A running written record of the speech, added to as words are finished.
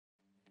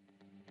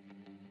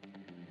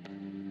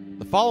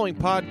following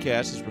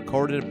podcast is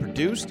recorded and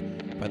produced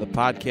by the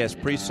Podcast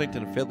Precinct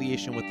in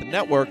affiliation with the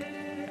network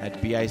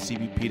at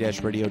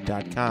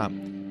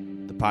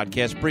bicbp-radio.com. The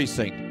Podcast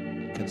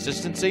Precinct.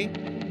 Consistency,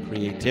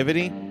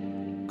 creativity,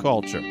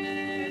 culture.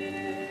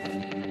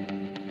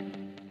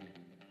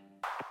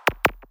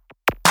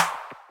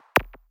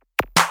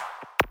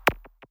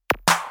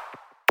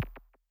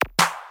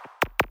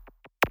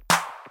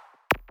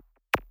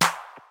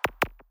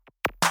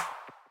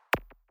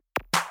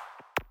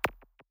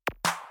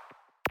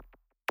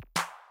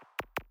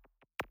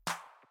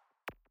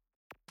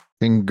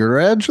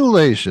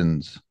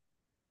 Congratulations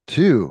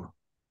to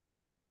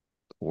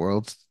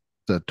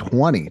the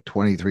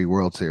 2023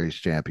 World Series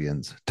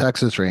champions,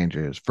 Texas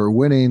Rangers, for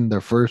winning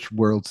their first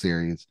World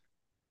Series.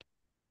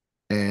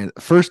 And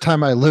first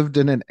time I lived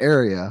in an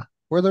area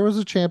where there was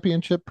a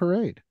championship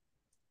parade.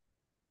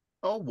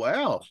 Oh,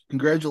 wow.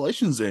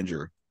 Congratulations,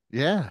 Andrew.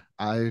 Yeah,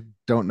 I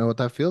don't know what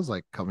that feels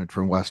like coming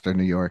from Western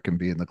New York and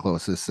being the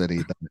closest city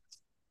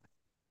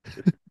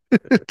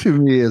that to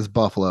me is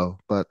Buffalo,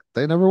 but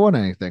they never won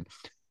anything.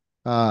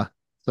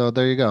 So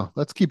there you go.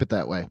 Let's keep it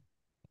that way.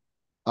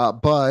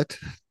 But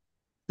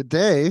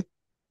today,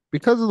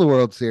 because of the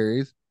World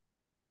Series,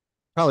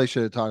 probably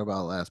should have talked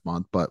about it last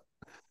month, but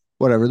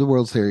whatever. The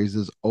World Series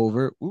is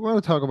over. We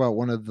want to talk about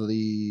one of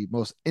the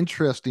most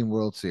interesting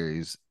World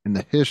Series in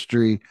the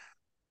history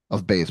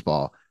of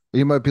baseball.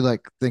 You might be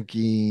like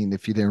thinking,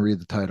 if you didn't read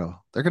the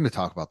title, they're going to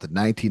talk about the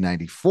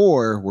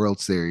 1994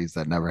 World Series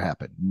that never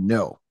happened.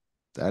 No,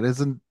 that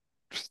isn't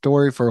a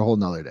story for a whole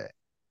nother day.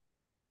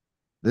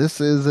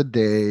 This is a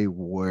day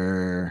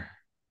where,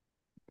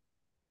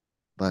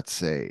 let's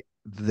say,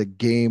 the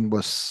game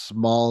was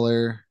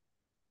smaller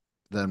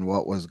than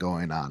what was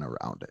going on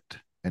around it.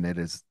 And it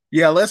is.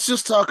 Yeah, let's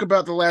just talk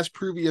about the last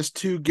previous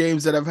two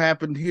games that have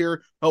happened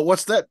here. Oh,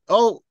 what's that?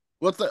 Oh,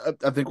 what's that?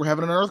 I think we're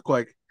having an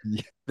earthquake.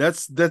 Yeah.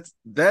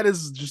 That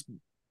is just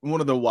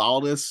one of the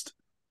wildest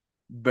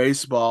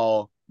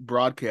baseball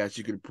broadcasts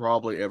you could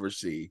probably ever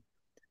see.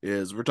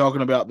 Is we're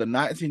talking about the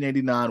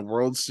 1989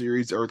 World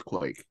Series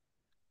earthquake.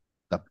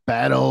 The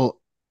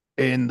battle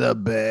in the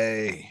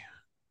Bay.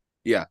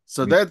 Yeah,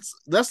 so that's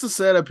the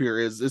setup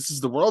here. This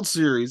is the World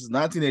Series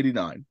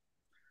 1989.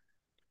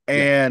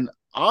 And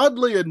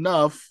oddly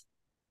enough,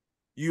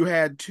 you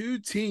had two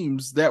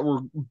teams that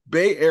were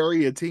Bay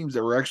Area teams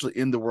that were actually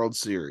in the World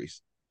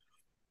Series.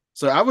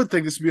 So I would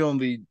think this would be on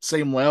the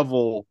same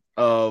level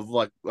of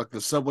like the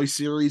Subway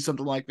Series,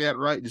 something like that,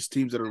 right? Just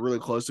teams that are really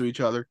close to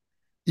each other.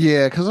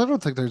 Yeah, because I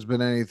don't think there's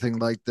been anything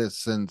like this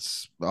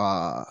since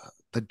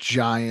the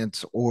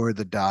Giants or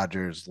the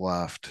Dodgers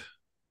left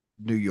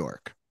New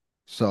York.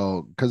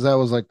 So, because that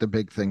was like the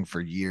big thing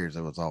for years.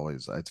 It was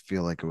always, I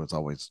feel like it was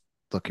always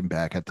looking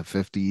back at the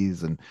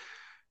 50s. And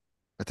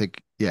I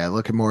think,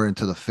 looking more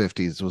into the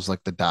 50s, it was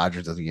like the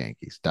Dodgers and the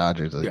Yankees. I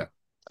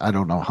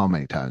don't know how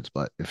many times,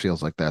 but it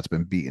feels like that's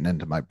been beaten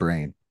into my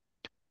brain.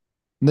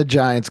 And the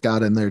Giants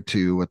got in there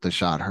too with the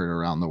shot heard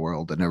around the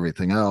world and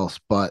everything else.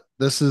 But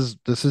this is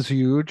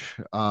huge.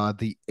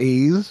 The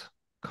A's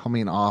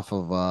coming off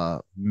of a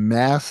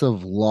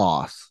massive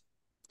loss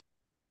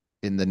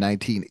in the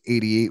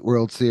 1988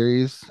 World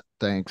Series,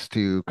 thanks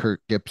to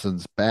Kirk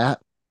Gibson's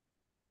bat.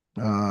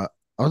 I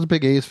was a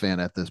big A's fan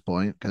at this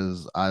point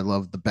because I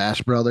loved the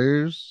Bash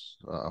Brothers,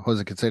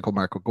 Jose Canseco,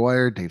 Mark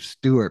McGwire, Dave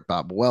Stewart,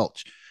 Bob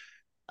Welch.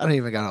 I don't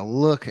even got to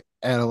look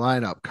at a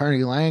lineup.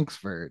 Carney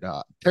Langsford,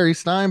 Terry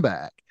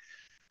Steinbach,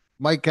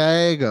 Mike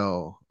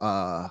Gallego,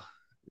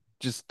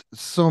 just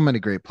so many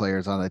great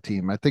players on that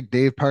team. I think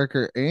Dave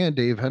Parker and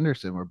Dave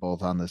Henderson were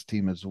both on this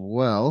team as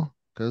well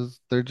because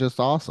they're just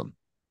awesome.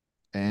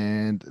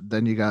 And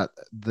then you got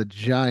the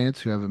Giants,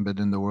 who haven't been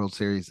in the World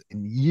Series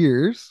in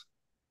years,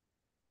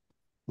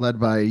 led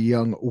by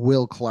young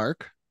Will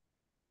Clark.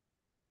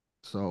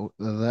 So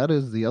that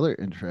is the other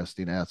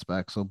interesting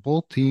aspect. So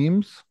both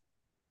teams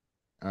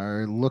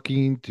are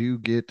looking to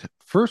get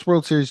first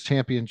World Series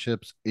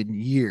championships in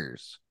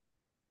years.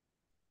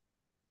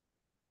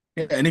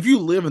 Yeah, and if you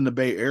live in the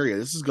Bay Area,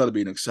 this is going to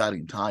be an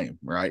exciting time,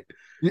 right?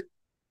 Yeah,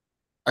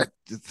 I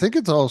think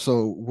it's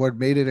also what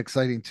made it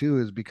exciting too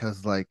is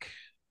because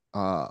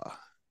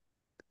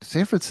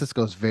San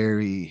Francisco's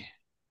very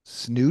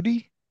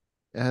snooty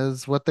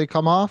as what they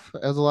come off,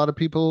 as a lot of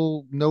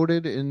people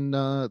noted in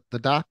the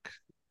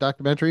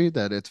documentary,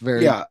 that it's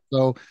very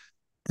so.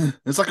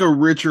 It's like a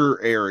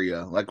richer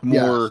area, like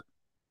more Yes.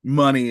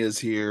 money is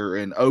here,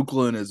 and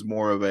Oakland is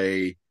more of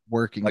a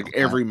Working like class.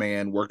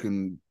 everyman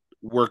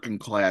working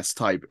class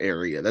type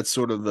area. That's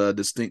sort of the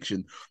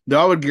distinction.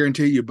 Though I would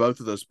guarantee you both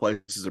of those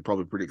places are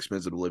probably pretty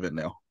expensive to live in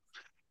now.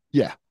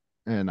 Yeah.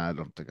 And I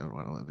don't think I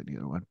want to live in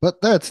either one,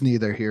 but that's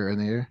neither here and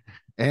there.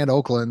 And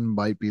Oakland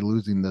might be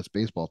losing this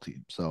baseball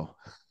team. So,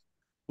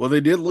 Well,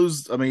 they did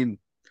lose. I mean,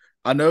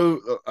 I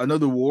know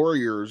the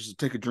Warriors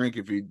take a drink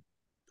if you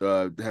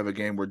have a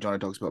game where Johnny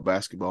talks about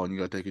basketball and you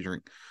got to take a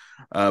drink.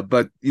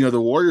 But the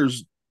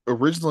Warriors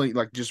originally,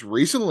 like just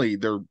recently,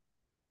 their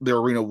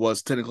arena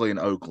was technically in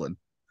Oakland.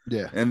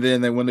 yeah. And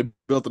then when they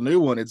built the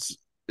new one, it's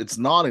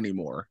not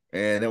anymore,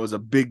 and it was a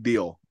big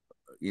deal,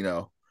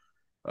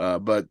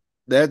 But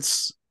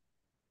that's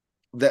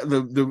that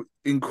the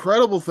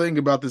incredible thing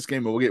about this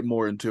game, and we'll get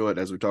more into it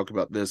as we talk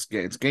about this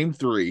game. It's game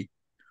 3,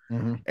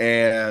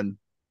 and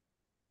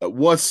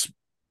what's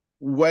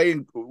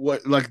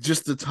what like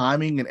just the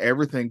timing and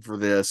everything for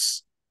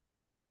this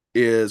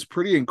is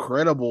pretty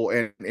incredible.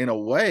 And in a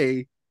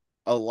way,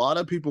 a lot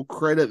of people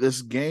credit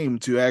this game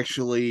to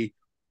actually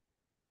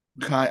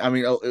I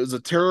mean, it was a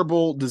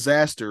terrible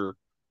disaster,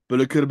 but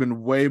it could have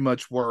been way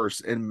much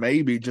worse. And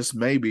maybe, just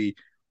maybe,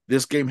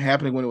 this game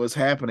happening when it was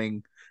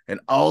happening, and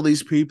all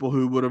these people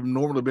who would have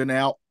normally been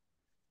out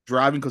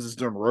driving because it's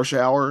during rush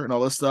hour and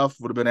all this stuff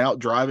would have been out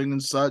driving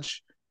and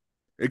such.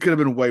 It could have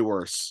been way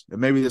worse. And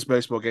maybe this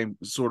baseball game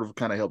sort of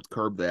kind of helped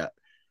curb that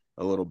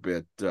a little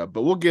bit. But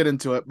we'll get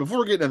into it. Before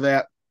we get into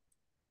that,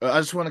 I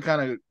just want to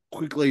kind of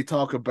quickly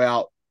talk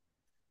about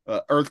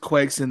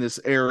earthquakes in this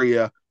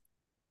area.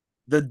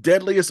 The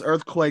deadliest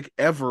earthquake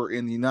ever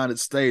in the United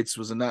States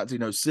was in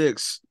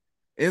 1906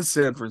 in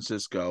San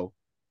Francisco.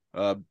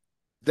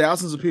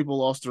 Thousands of people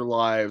lost their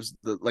lives.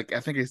 I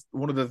think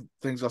one of the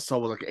things I saw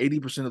was like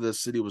 80% of the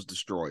city was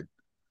destroyed.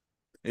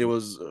 It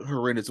was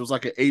horrendous. It was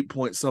like an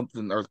 8-point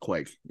something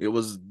earthquake. It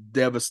was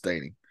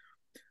devastating.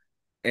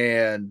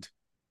 And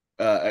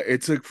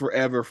it took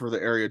forever for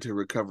the area to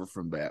recover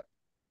from that.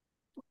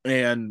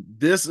 And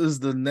this is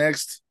the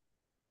next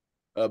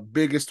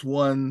biggest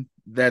one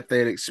that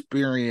they'd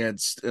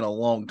experienced in a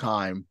long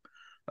time.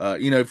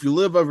 If you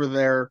live over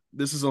there,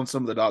 this is on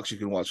some of the docs you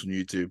can watch on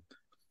YouTube.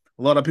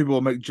 A lot of people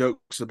will make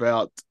jokes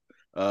about,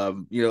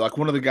 like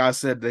one of the guys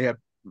said they have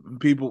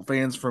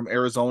fans from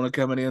Arizona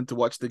coming in to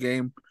watch the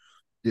game.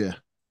 Yeah.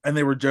 And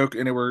they were joking,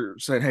 and they were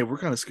saying, "Hey, we're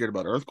kind of scared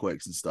about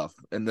earthquakes and stuff."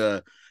 And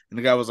the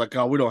guy was like,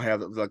 "Oh, we don't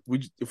have that. Like,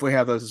 if we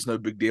have those, it's no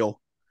big deal,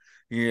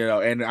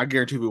 And I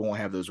guarantee we won't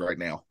have those right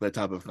now. That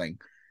type of thing.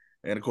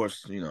 And of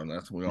course, we all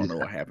know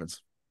what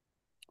happens.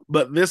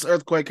 But this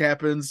earthquake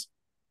happens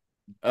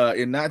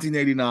in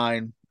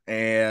 1989,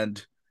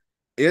 and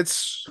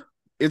it's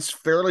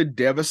fairly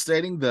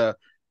devastating.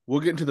 We'll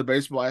get into the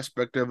baseball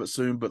aspect of it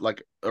soon, but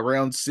like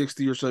around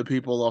 60 or so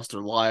people lost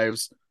their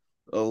lives.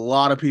 A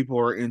lot of people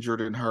are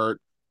injured and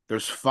hurt.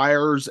 There's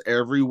fires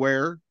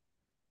everywhere.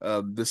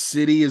 The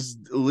city is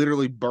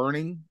literally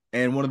burning.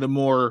 And one of the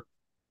more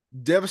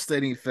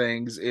devastating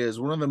things is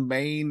one of the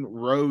main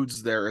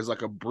roads there is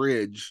like a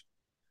bridge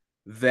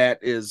that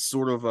is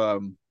sort of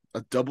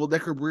a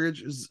double-decker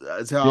bridge is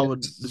how I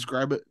would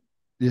describe it.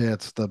 Yeah,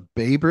 it's the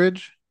Bay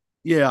Bridge.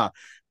 Yeah.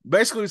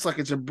 Basically,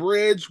 it's a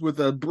bridge with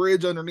a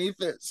bridge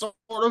underneath it, sort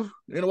of,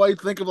 in a way.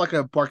 Think of like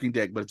a parking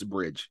deck, but it's a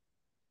bridge.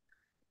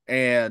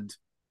 And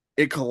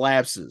it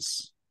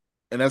collapses.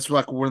 And that's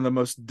like one of the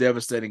most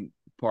devastating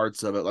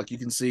parts of it. Like you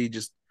can see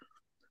just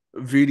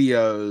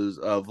videos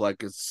of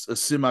like it's a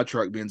semi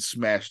truck being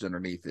smashed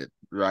underneath it,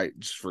 right?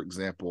 Just for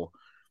example.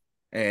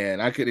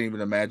 And I couldn't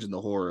even imagine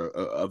the horror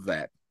of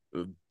that,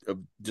 of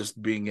just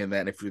being in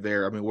that. And if you're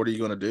there, I mean, what are you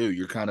going to do?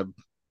 You're kind of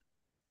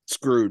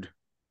screwed.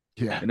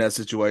 Yeah. In that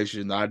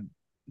situation. I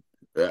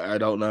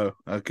don't know.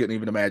 I couldn't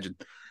even imagine.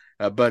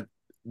 But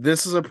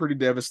this is a pretty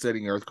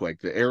devastating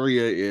earthquake. The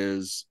area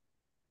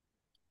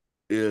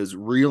is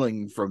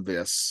reeling from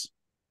this.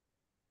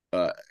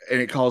 And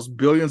it caused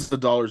billions of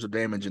dollars of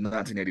damage in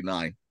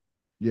 1989.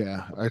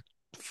 Yeah.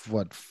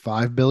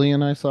 5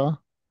 billion I saw?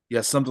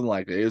 Yeah, something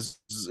like that. Is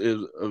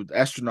an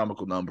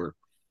astronomical number.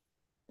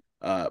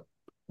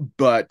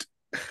 But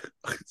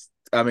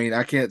I mean,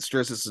 I can't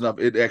stress this enough.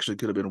 It actually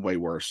could have been way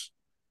worse.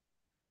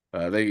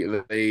 I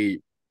mean,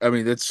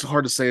 it's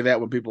hard to say that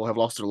when people have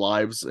lost their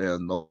lives,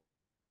 but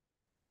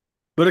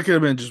it could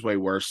have been just way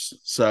worse.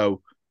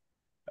 So,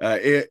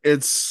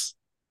 it's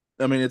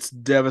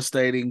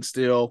devastating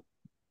still.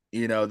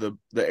 The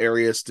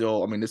area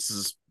still. I mean, this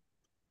is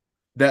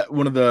that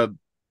one of the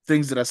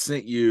things that I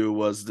sent you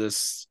was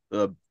this.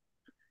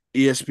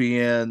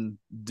 ESPN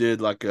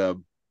did like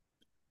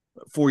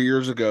 4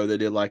 years ago. They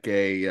did like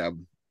a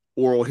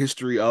oral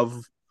history of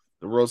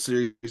the World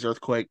Series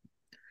earthquake.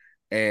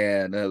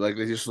 And like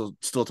they're just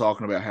still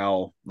talking about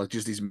how like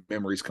just these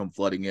memories come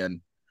flooding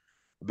in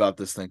about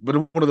this thing. But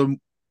one of the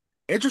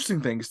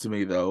interesting things to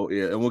me, though,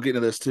 and we'll get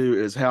into this too,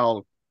 is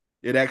how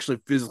it actually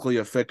physically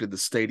affected the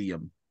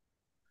stadium.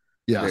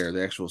 Yeah,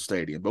 the actual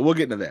stadium. But we'll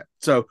get into that.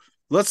 So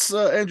let's,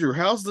 Andrew,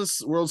 how's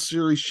this World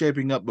Series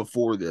shaping up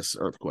before this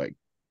earthquake?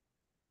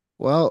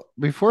 Well,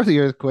 before the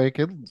earthquake,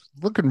 it's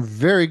looking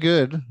very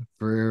good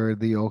for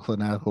the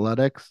Oakland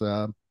Athletics.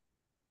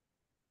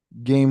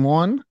 Game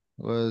 1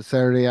 was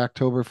Saturday,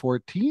 October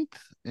 14th,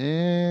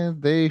 and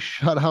they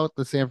shut out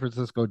the San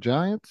Francisco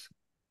Giants.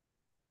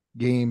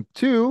 Game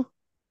 2,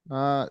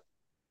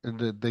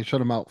 they shut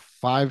them out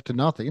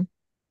 5-0.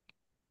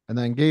 And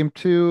then game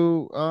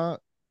 2,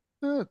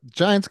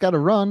 Giants got a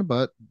run,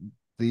 but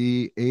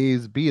the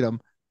A's beat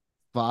them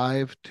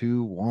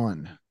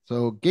 5-1.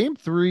 So game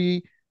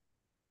 3,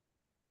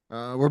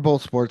 we're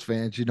both sports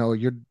fans.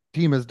 Your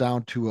team is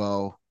down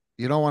 2-0.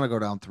 You don't want to go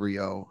down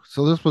 3-0.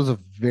 So this was a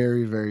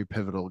very, very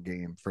pivotal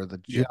game for the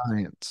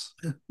Giants.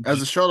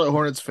 As a Charlotte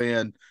Hornets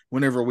fan,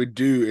 whenever we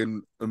do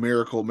in a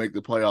miracle make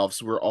the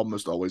playoffs, we're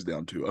almost always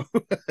down 2-0.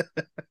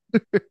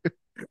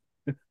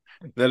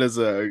 That is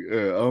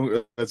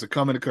that's a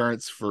common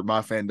occurrence for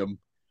my fandom.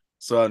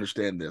 So I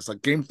understand this.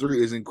 Like game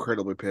 3 is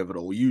incredibly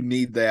pivotal. You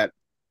need that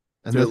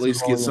And to at this is least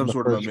get only in some the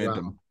sort of first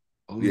momentum.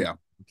 round. Ooh, Yeah.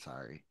 I'm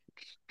sorry.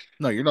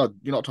 No, you're not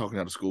talking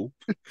out of school.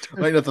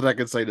 Ain't nothing I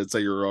can say to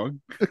say you're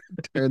wrong.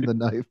 Turn the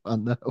knife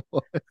on that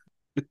one.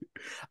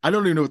 I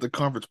don't even know what the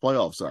conference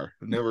playoffs are.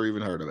 I've never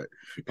even heard of it.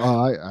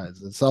 Oh,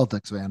 as a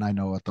Celtics fan, I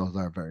know what those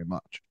are very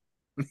much.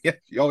 Yeah,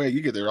 oh yeah,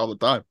 you get there all the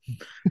time.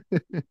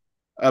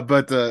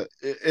 But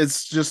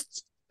it's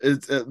just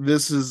it's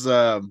this is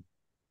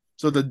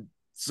so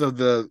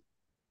the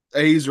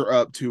A's are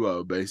up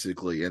 2-0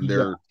 basically, and Yeah.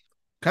 they're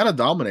kind of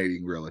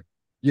dominating really.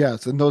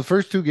 Yes, and those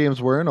first two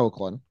games were in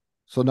Oakland.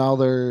 So now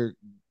they're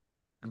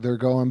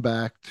going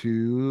back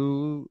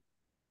to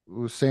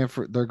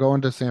Sanford. They're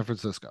going to San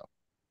Francisco.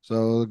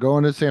 So they're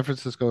going to San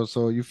Francisco.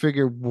 So you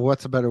figure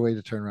what's a better way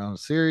to turn around a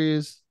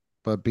series,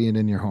 but being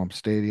in your home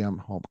stadium,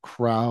 home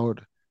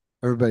crowd,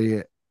 everybody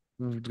is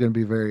going to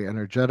be very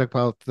energetic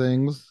about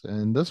things.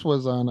 And this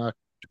was on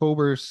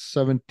October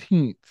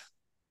 17th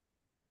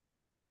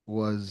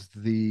was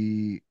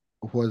the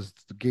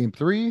game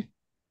three.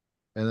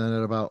 And then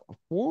at about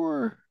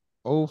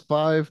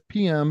 4:05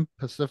 p.m.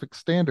 Pacific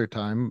Standard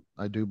Time,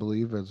 I do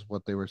believe is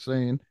what they were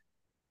saying,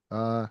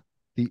 uh,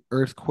 the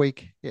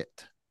earthquake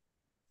hit.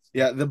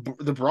 Yeah, the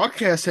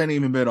broadcast hadn't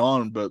even been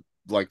on, but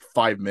like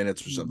 5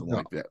 minutes or something No.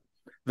 like that.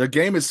 The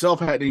game itself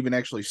hadn't even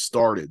actually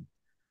started.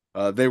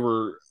 They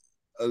were,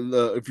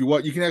 if you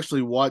want, you can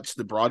actually watch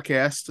the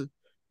broadcast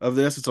of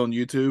this. It's on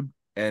YouTube,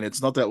 and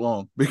it's not that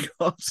long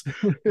because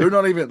they're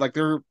not even like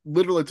they're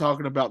literally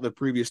talking about the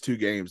previous two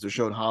games. They're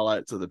showing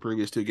highlights of the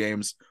previous two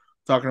games,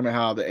 talking about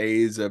how the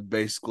A's have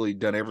basically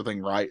done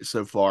everything right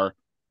so far,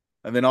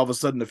 and then all of a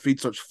sudden the feed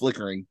starts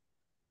flickering,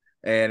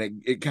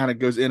 and it kind of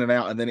goes in and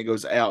out, and then it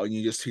goes out, and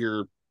you just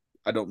hear,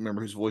 I don't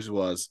remember whose voice it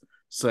was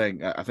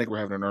saying, "I think we're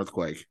having an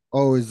earthquake."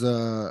 Oh, it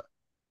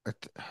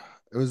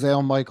was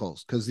Al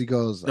Michaels because he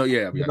goes, Oh I yeah,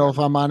 don't even yeah, know yeah, if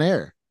I'm on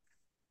air.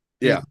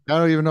 He's yeah. like, I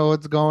don't even know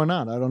what's going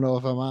on. I don't know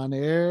if I'm on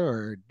air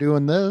or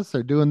doing this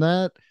or doing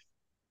that.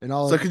 And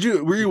all So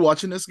of were you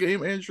watching this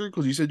game, Andrew?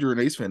 Because you said you were an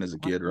Ace fan as a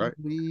kid, right?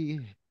 probably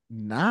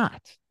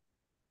not.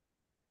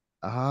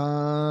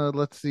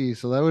 Let's see.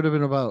 So that would have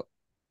been about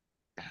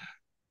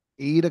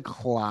 8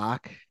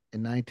 o'clock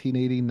in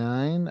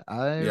 1989.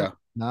 Yeah.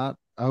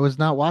 I was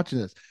not watching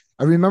this.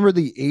 I remember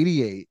the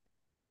 88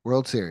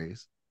 World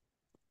Series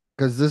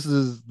because this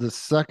is the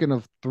second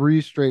of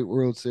three straight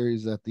World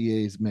Series that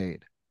the A's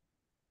made.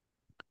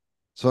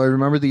 So I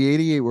remember the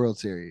 88 World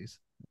Series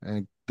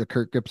and the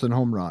Kirk Gibson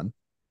home run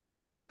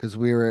because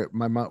we were at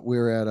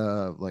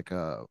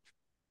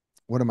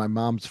one of my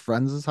mom's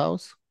friends'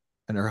 house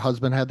and her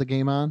husband had the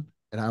game on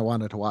and I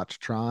wanted to watch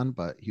Tron,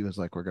 but he was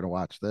like, we're gonna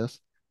watch this,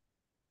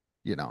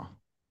 you know,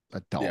 Yeah.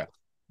 adult.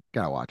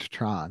 Gotta watch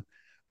Tron.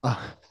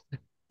 Uh,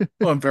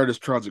 Well, in fairness,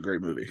 Tron's a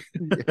great movie.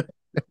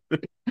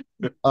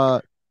 uh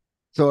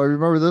so I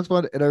remember this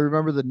one and I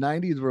remember the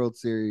 90s World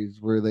Series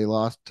where they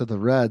lost to the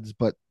Reds,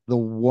 but the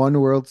one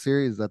World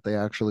Series that they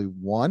actually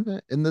won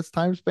in this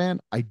time span,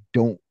 I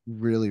don't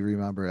really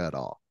remember at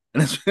all.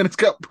 And it's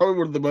got probably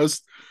one of the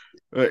most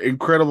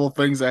incredible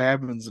things that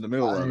happens in the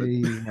middle of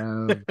it. I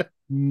have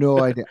no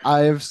idea.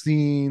 I have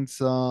seen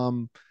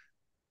some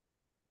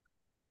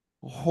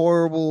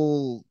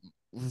horrible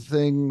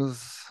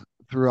things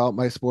throughout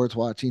my sports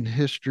watching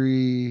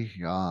history,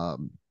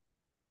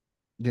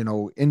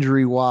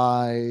 injury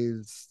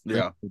wise, things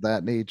Yeah. of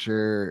that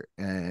nature.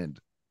 And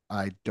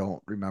I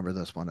don't remember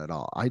this one at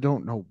all. I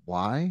don't know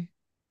why.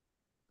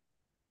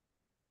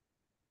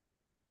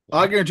 I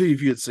Why? guarantee you,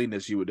 if you had seen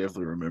this, you would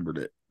definitely remembered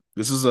it.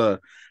 This is I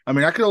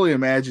mean, I can only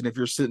imagine if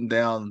you're sitting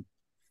down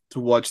to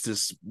watch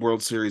this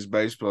World Series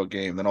baseball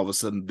game, then all of a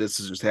sudden this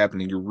is just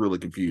happening. You're really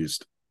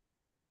confused.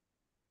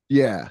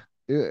 Yeah.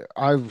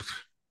 I've,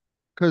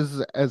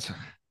 because as,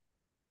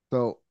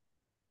 so,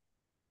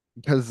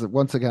 because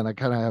once again, I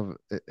kind of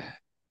have,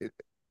 it,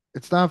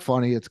 it's not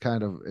funny.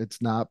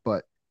 It's not,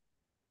 but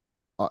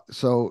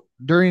so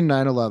during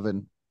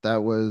 9/11,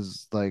 that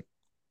was like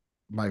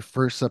my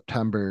first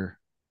September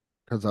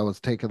because I was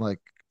taking like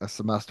a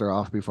semester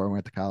off before I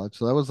went to college.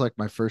 So that was like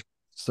my first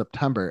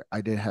September.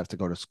 I didn't have to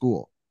go to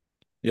school.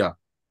 Yeah.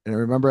 And I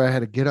remember I had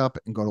to get up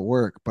and go to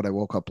work, but I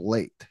woke up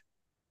late.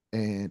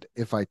 And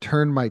if I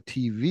turned my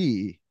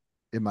TV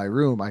in my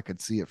room, I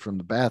could see it from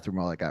the bathroom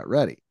while I got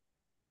ready.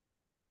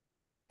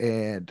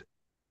 And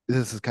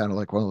this is kind of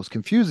like one of those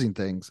confusing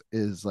things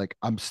is like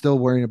I'm still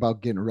worrying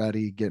about getting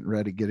ready,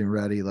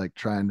 like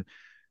trying to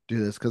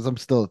do this because I'm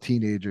still a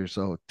teenager.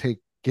 So take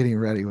getting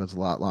ready was a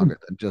lot longer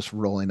than just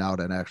rolling out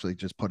and actually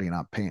just putting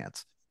on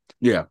pants.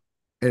 Yeah.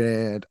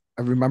 And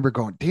I remember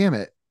going, damn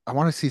it, I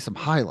want to see some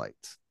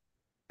highlights.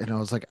 And I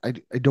was like, I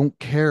don't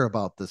care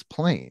about this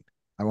plane.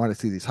 I want to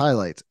see these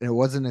highlights. And it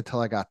wasn't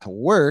until I got to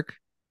work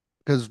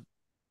because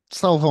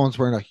cell phones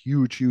weren't a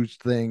huge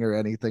thing or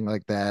anything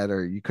like that,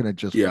 or you couldn't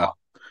just Yeah. walk.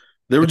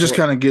 They were just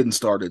kind of getting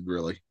started,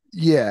 really.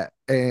 Yeah.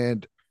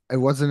 And it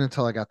wasn't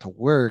until I got to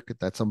work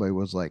that somebody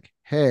was like,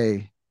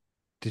 hey,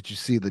 did you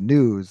see the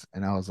news?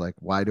 And I was like,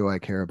 why do I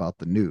care about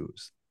the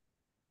news?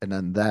 And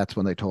then that's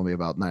when they told me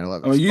about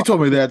 9/11. I mean, you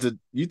told me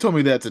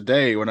that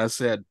today when I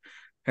said,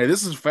 "Hey,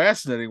 this is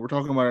fascinating. We're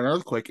talking about an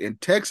earthquake in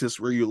Texas,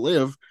 where you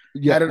live,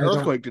 Yeah, had an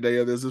earthquake today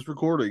as this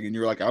recording," and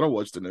you're like, "I don't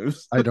watch the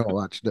news." I don't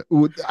watch the.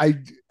 I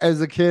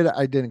as a kid,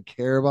 I didn't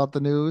care about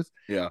the news.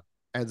 Yeah.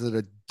 As an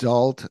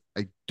adult,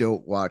 I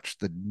don't watch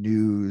the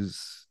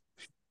news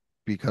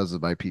because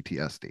of my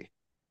PTSD.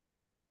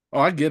 Oh,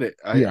 I get it.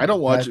 Yeah, I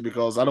don't watch it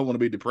because I don't want to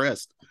be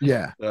depressed.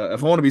 yeah.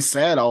 If I want to be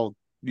sad, I'll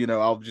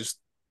just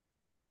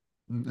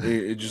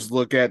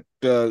look at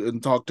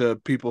and talk to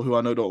people who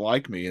I know don't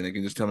like me, and they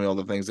can just tell me all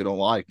the things they don't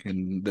like,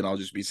 and then I'll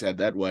just be sad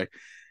that way.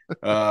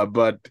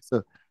 But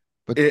So,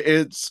 but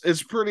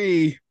it's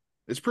pretty.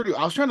 It's pretty.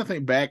 I was trying to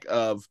think back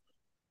of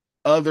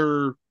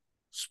other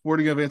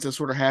sporting events that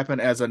sort of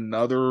happened as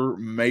another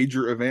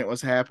major event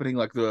was happening.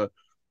 Like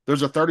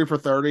there's a 30 for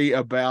 30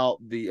 about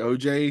the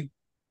OJ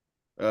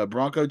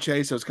Bronco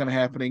chase that was kind of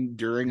happening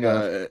during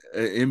a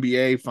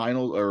NBA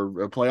final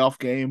or a playoff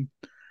game.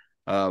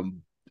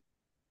 Um,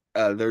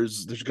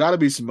 there's got to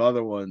be some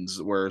other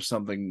ones where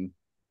something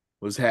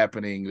was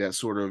happening that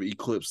sort of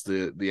eclipsed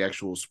the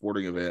actual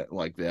sporting event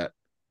like that.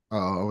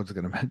 oh, I was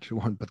going to mention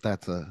one, but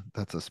that's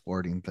a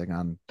sporting thing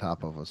on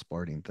top of a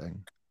sporting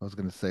thing. I was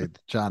going to say the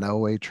John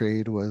Elway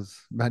trade was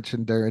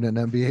mentioned during an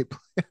NBA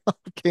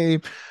playoff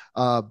game,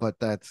 but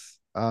that's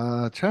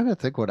trying to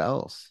think what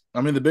else.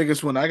 I mean, the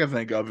biggest one I can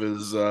think of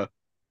is a,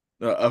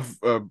 a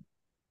a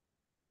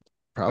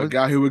Probably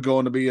guy who would go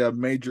on to be a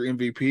major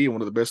MVP and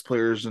one of the best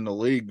players in the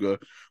league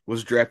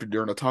was drafted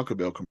during a Taco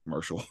Bell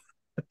commercial.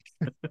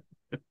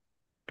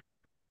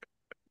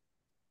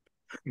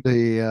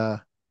 the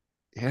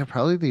yeah,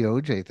 probably the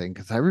OJ thing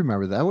because I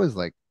remember that was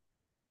like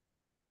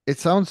it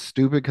sounds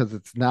stupid because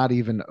it's not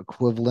even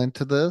equivalent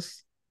to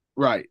this.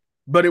 Right.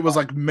 But it was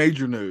like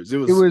major news. It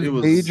It was was it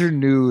major was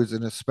news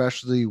and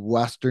especially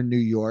Western New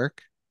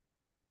York.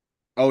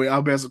 oh yeah,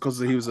 I bet because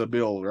he was a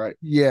Bill, right?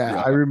 Yeah,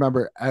 Yeah. I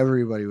remember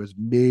everybody was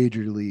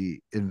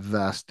majorly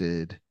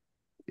invested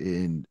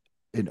in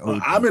I'm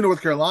OJ. in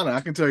North Carolina.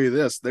 I can tell you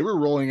this. They were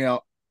rolling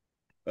out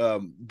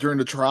during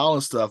the trial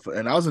and stuff,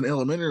 and I was in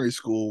elementary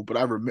school, but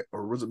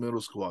or was it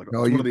middle school? I don't, it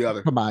No, was one or you the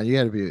other. come on, you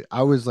had to be.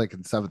 I was like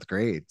in seventh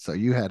grade, so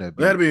you had to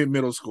It had to be. be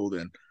middle school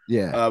then.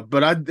 Yeah.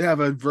 But I have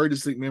a very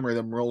distinct memory of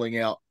them rolling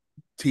out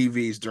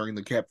TVs during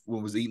the cap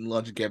when was eating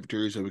lunch in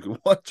cafeteria so we could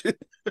watch it.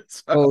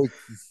 So, Oh,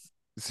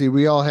 see,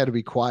 we all had to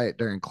be quiet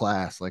during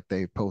class, like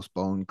they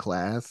postponed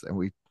class, and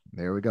we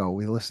there we go.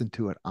 We listened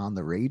to it on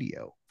the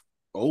radio.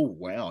 oh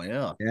wow,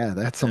 yeah, Yeah,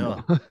 that's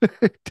yeah, some.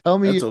 Tell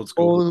me that's you're old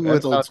school. old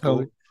That's old without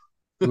telling school.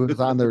 it was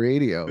on the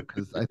radio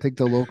because I think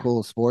the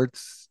local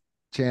sports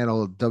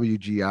channel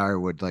WGR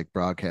would like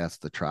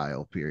broadcast the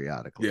trial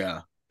periodically.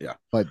 Yeah, yeah.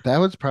 But that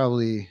was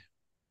probably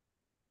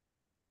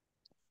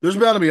There's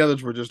bound to be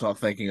others we're just not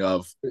thinking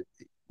of.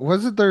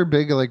 wasn't there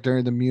big like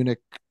during the Munich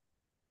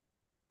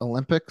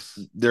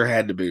Olympics? There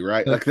had to be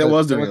right. Like that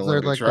was during the Was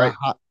there Olympics, like right?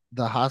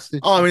 the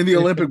hostage Oh, I mean the situation?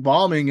 Olympic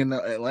bombing in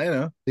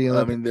Atlanta. The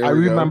I Olympic. mean, I there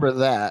we go. remember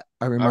that.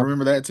 I I remember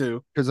remember that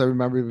too. because I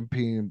remember even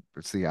being.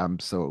 See, I'm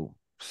so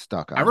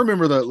stuck I on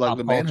remember the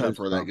pop culture manhunt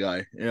for that stuff.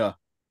 guy. Yeah.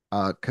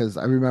 Because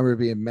I remember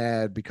being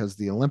mad because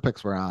the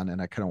Olympics were on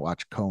and I couldn't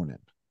watch Conan.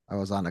 I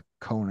was on a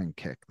Conan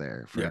kick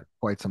there for Yeah.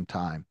 quite some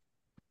time.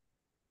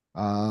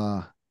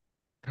 Uh,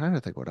 Trying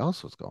to think what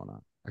else was going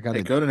on. I got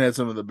Hey, it. Conan had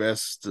some of the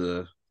best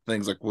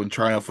things, like when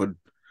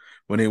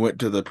he went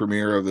to the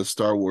premiere of the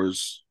Star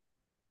Wars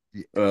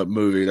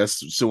movie. That's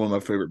still one of my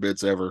favorite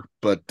bits ever.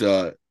 But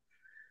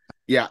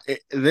yeah,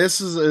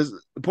 the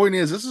point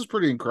is this is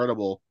pretty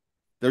incredible.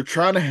 They're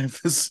trying to have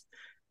this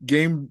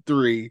game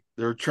 3.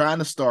 They're trying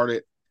to start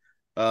it.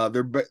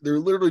 They're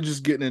literally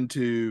just getting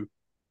into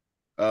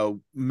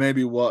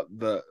maybe what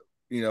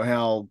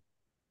how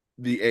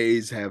the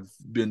A's have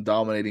been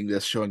dominating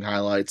this, showing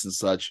highlights and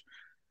such,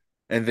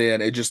 and then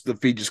the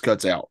feed just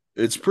cuts out.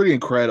 It's pretty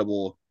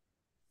incredible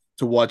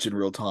to watch in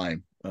real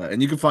time,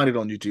 and you can find it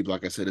on YouTube.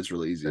 Like I said, it's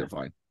really easy to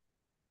find.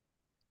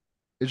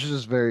 It's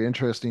just very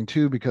interesting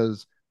too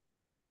because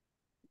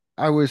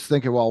I was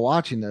thinking while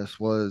watching this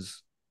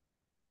was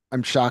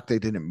I'm shocked they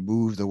didn't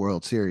move the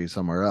World Series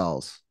somewhere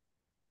else.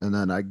 And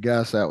then I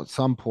guess at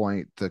some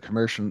point the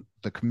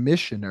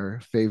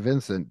commissioner Faye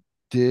Vincent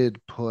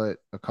did put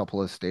a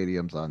couple of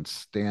stadiums on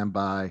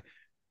standby.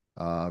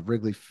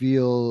 Wrigley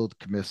Field,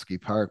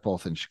 Comiskey Park,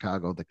 both in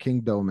Chicago, the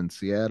Kingdome in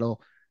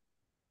Seattle,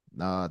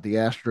 the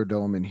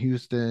Astrodome in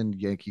Houston,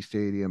 Yankee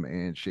Stadium,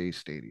 and Shea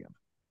Stadium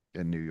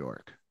in New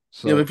York.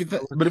 Yeah,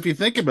 So, but if you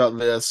think about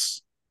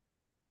this,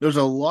 there's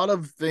a lot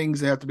of things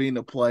that have to be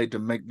into play to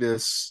make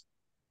this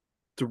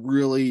to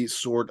really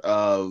sort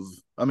of.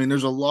 I mean,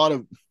 there's a lot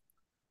of.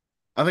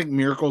 I think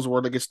miracles a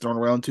word that gets thrown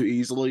around too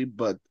easily,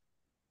 but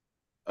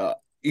uh,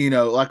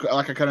 like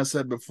I kind of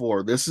said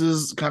before, this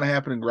is kind of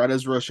happening right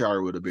as rush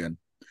hour would have been.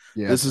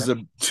 yeah, This is a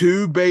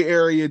 2 Bay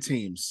Area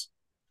teams,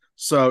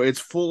 so it's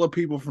full of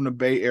people from the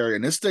Bay Area,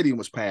 and this stadium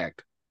was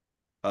packed,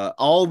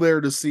 all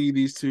there to see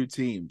these two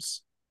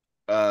teams,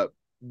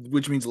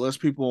 which means less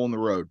people on the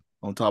road.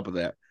 On top of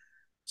that,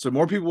 so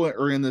more people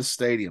are in this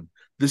stadium.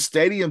 the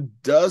stadium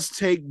does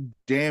take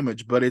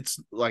damage, but it's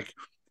like,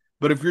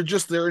 but if you're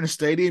just there in a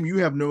stadium, you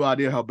have no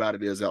idea how bad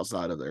it is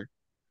outside of there.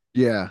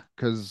 Yeah,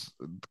 because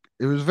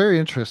it was very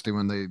interesting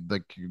when they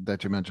like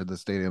that you mentioned the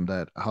stadium,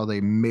 that how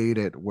they made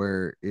it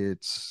where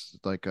it's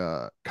like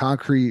a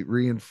concrete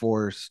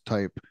reinforced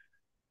type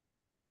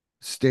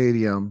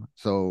stadium.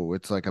 So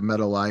it's like a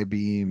metal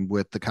I-beam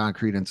with the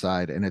concrete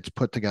inside, and it's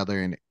put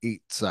together in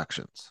 8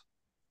 sections.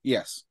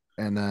 Yes.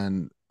 And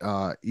then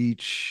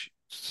each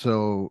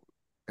so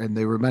and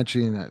they were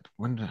mentioning that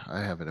when I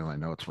have it in my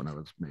notes when it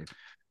was made.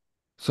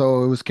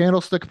 So it was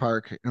Candlestick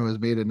Park, and it was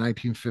made in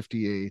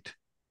 1958,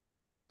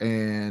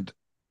 and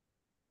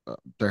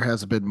there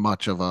hasn't been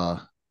much of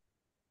a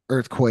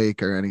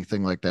earthquake or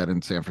anything like that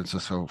in San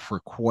Francisco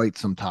for quite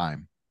some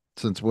time.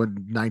 Since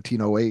when?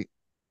 1908?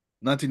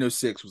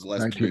 1906 was the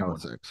last big one.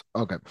 1906.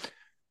 Okay.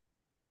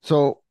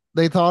 So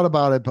they thought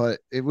about it, but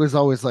it was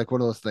always like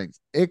one of those things.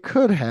 It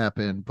could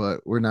happen,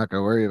 but we're not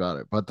going to worry about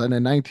it. But then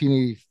in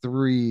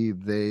 1983,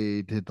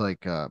 they did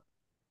like a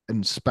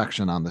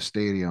inspection on the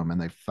stadium, and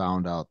they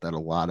found out that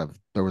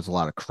there was a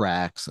lot of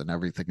cracks and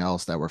everything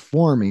else that were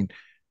forming.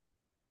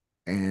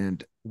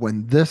 And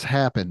when this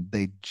happened,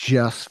 they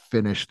just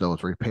finished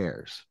those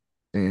repairs.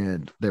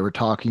 And they were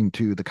talking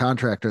to the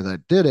contractor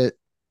that did it.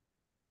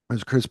 It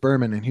was Chris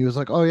Berman, and he was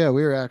like, "Oh yeah,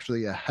 we were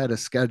actually ahead of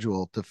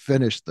schedule to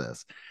finish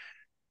this."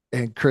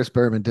 And Chris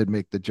Berman did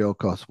make the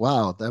joke, goes,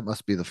 "Wow, that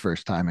must be the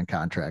first time in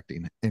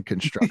contracting in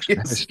construction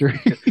history."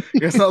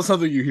 It's not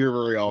something you hear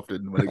very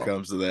often when it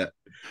comes to that.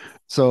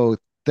 So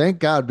thank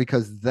God,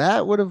 because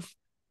that would have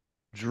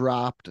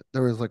dropped.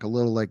 There was like a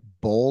little like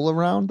bowl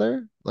around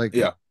there, like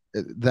Yeah.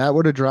 that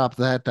would have dropped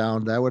that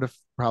down. That would have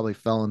probably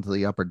fell into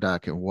the upper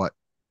deck, and what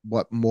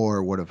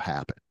more would have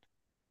happened?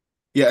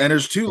 Yeah, and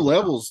there's two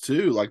levels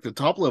too. Like the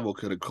top level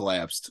could have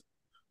collapsed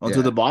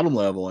onto the bottom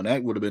level, and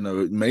that would have been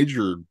a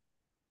major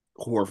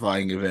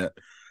horrifying event.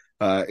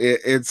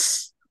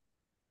 It's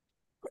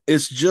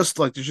just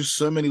like there's just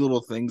so many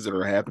little things that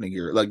are happening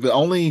here. Like the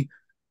only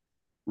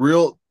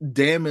real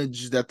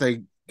damage that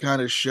they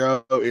kind of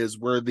show is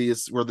where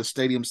the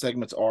stadium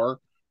segments are.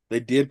 They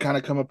did kind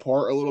of come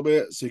apart a little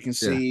bit, so you can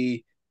Yeah.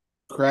 see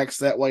cracks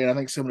that way. And I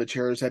think some of the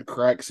chairs had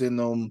cracks in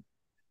them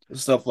and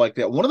stuff like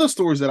that. One of the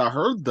stories that I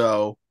heard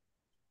though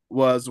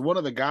was one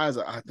of the guys.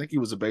 I think he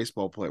was a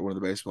baseball player, one of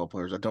the baseball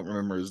players. I don't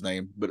remember his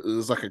name, but it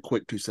was like a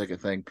quick 2-second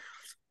thing.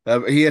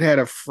 He had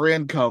a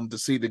friend come to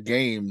see the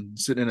game,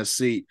 sitting in a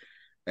seat,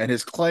 and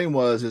his claim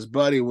was his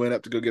buddy went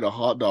up to go get a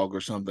hot dog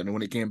or something, and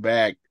when he came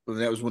back, and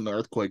that was when the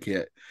earthquake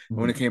hit. And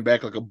when he came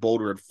back, like a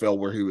boulder had fell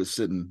where he was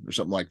sitting or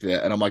something like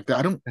that. And I'm like,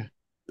 I don't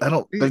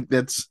think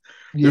there's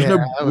Yeah, no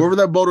where would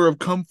that boulder have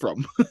come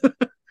from?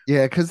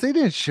 yeah, because they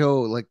didn't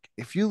show, like,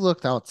 if you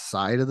looked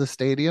outside of the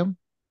stadium,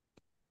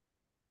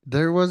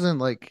 there wasn't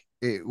like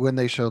when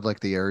they showed like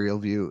the aerial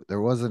view,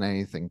 there wasn't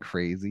anything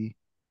crazy,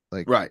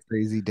 like Right.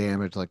 crazy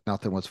damage, like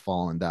nothing was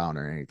falling down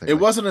or anything. It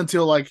Like wasn't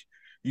until like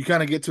you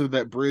kind of get to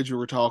that bridge we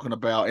were talking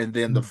about, and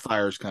then the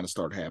fires kind of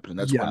start happening.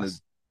 That's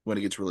yes, when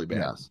it gets really bad.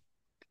 yes,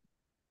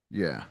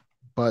 yeah.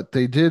 But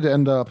they did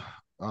end up.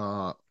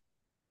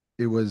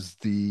 It was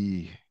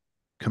the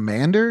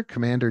Commander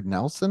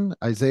Nelson,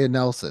 Isaiah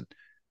Nelson,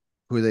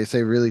 who they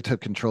say really took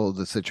control of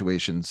the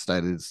situation,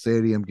 started the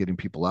stadium, getting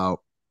people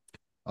out.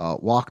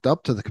 Walked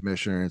up to the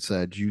commissioner and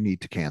said, "You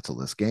need to cancel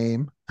this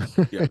game.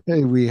 Yeah.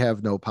 We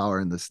have no power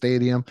in the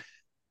stadium."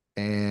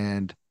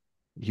 And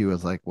he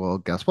was like, "Well,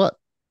 guess what?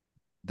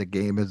 The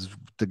game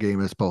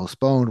is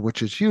postponed,"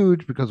 which is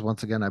huge because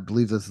once again, I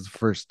believe this is the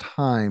first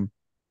time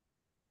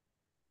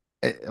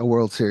a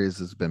World Series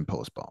has been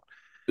postponed.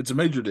 It's a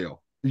major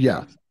deal.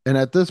 Yeah. And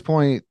at this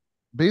point,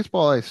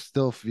 baseball, I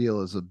still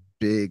feel, is a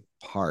big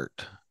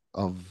part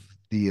of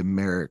the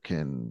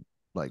American,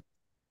 like,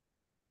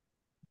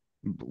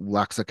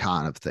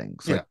 lexicon of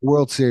things. Yeah. Like,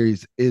 World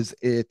Series is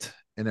it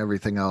and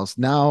everything else.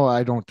 Now,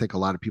 I don't think a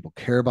lot of people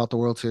care about the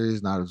World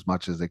Series, not as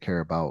much as they care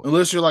about.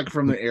 Unless you're like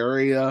from the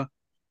area.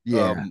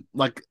 Yeah.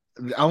 Like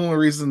the only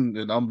reason,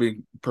 and I'm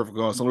being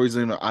perfectly honest, the only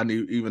reason I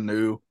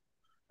knew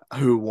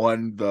who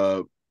won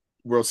the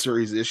World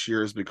Series this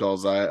year is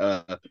because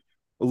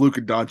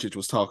Luka Doncic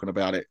was talking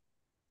about it.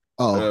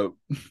 Oh,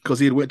 Because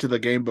he had went to the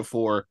game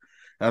before.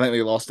 And I think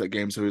they lost that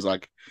game, so he's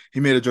like, he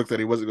made a joke that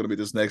he wasn't going to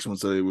be this next one,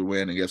 so they would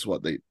win. And guess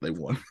what? They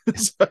won.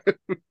 So,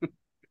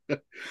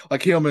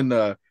 like him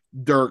and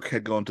Dirk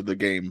had gone to the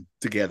game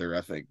together.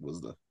 I think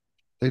was the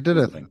they did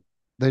was a the thing.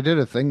 they did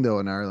a thing though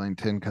in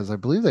Arlington because I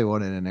believe they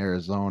won it in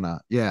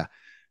Arizona. Yeah.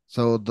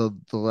 So the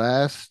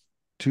last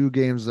 2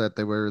 games that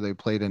they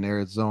played in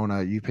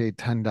Arizona, you paid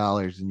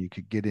 $10 and you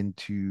could get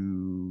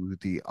into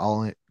the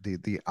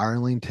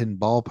Arlington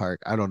ballpark.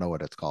 I don't know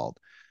what it's called.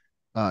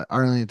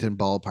 Arlington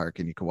ballpark,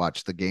 and you could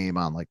watch the game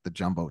on like the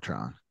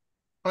Jumbotron.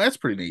 Oh, that's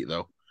pretty neat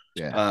though.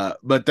 Yeah.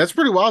 But that's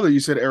pretty wild that you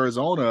said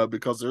Arizona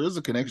because there is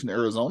a connection to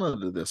Arizona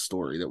to this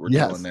story that we're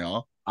telling Yes.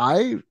 now.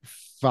 I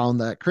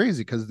found that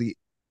crazy because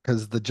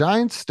the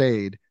Giants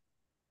stayed,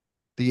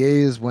 the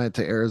A's went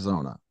to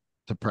Arizona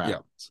to Yeah.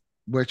 practice,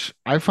 which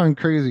I find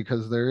crazy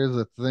because there is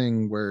a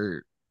thing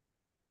where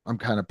I'm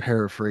kind of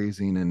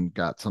paraphrasing and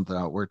got something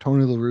out where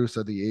Tony La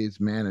Russa, the A's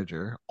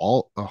manager,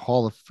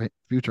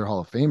 future Hall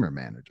of Famer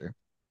manager,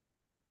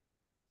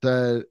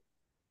 said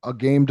a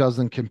game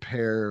doesn't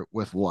compare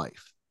with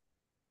life.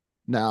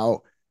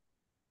 Now,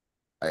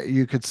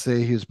 you could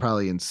say he was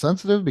probably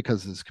insensitive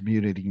because his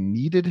community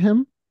needed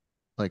him.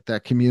 Like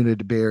that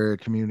community barrier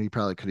community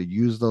probably could have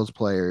used those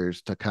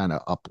players to kind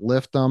of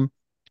uplift them.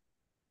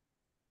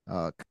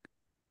 Uh,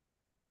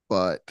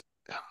 but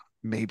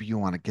maybe you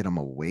want to get them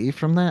away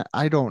from that.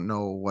 I don't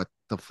know what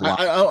the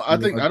philosophy I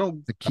think was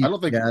to I keep don't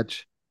think the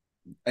edge.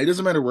 it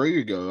doesn't matter where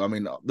you go. I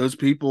mean, those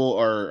people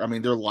are. I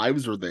mean, their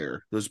lives are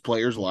there. Those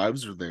players'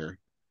 lives are there.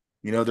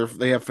 You know,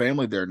 they have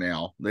family there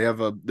now. They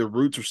have their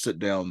roots are sit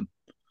down.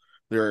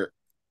 They're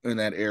in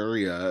that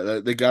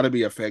area. They got to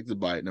be affected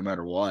by it no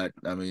matter what.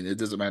 I mean, it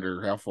doesn't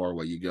matter how far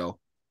away you go.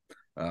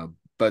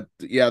 But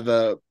yeah,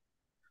 the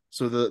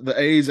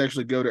A's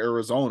actually go to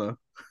Arizona,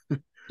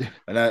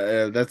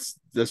 and that's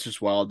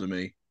just wild to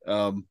me.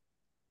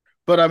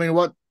 But I mean,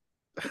 what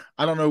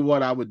I don't know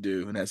what I would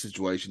do in that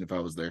situation if I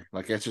was there.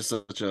 Like that's just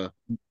such It,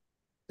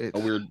 a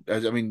weird.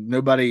 I mean,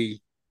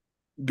 nobody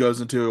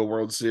goes into a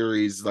World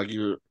Series like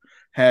you're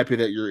happy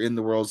that you're in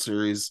the World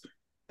Series.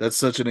 That's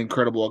such an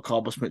incredible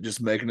accomplishment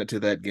just making it to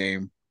that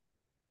game,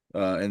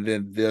 and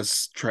then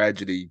this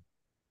tragedy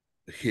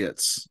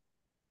hits.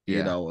 You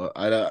yeah. know,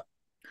 I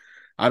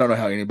don't know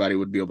how anybody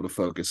would be able to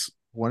focus.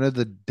 One of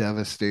the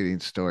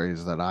devastating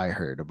stories that I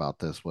heard about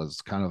this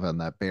was kind of on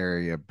that Bay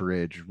Area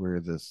bridge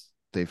where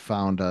they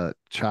found a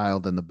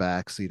child in the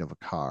back seat of a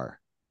car.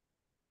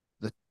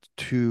 The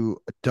two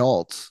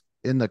adults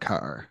in the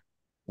car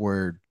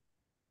were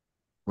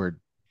where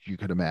you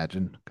could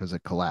imagine because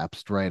it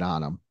collapsed right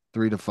on them.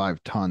 3 to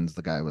 5 tons,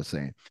 the guy was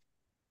saying.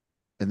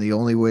 And the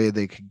only way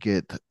they could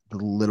get the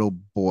little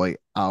boy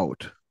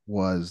out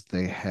was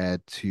they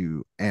had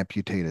to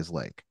amputate his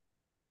leg.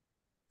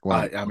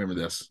 I remember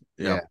this.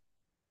 Yeah. Yeah.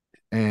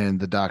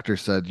 And the doctor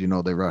said,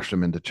 they rushed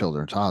him into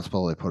Children's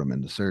Hospital. They put him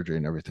into surgery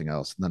and everything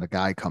else. And then a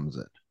guy comes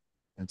in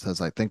and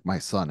says, I think my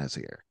son is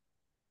here.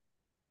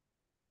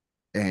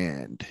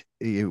 And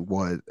they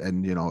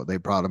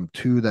brought him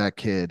to that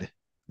kid.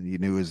 And he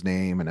knew his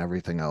name and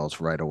everything else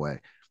right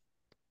away.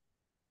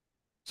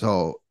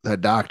 So the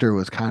doctor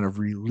was kind of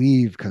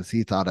relieved because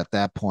he thought at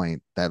that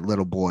point, that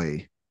little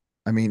boy,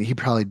 I mean, he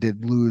probably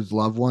did lose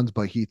loved ones,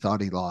 but he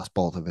thought he lost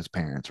both of his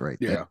parents right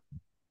Yeah. there.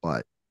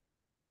 But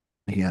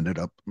he ended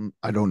up,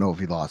 I don't know if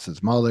he lost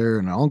his mother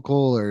and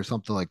uncle or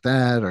something like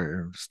that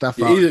or stuff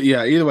out.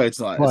 Either way, it's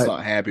But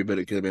not happy, but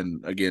it could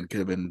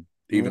have been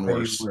even way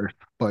worse.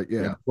 But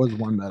yeah, Yeah. it was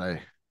one that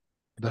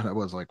I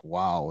was like,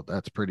 wow,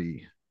 that's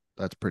pretty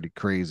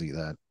crazy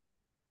that.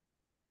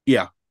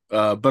 Yeah.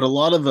 But a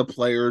lot of the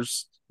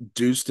players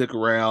do stick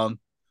around,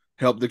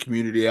 help the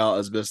community out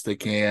as best they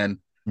can.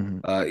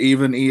 Mhm.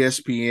 Even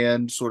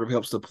ESPN sort of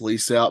helps the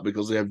police out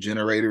because they have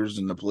generators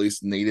and the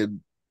police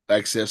needed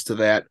access to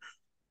that.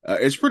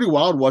 It's pretty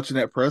wild watching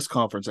that press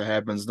conference that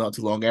happens not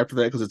too long after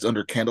that because it's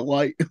under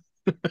candlelight.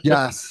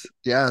 Yes,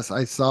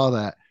 I saw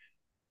that.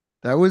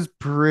 That was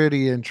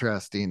pretty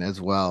interesting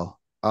as well.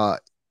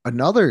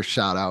 Another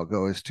shout out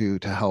goes to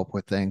help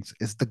with things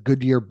is the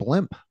Goodyear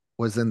blimp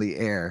was in the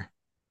air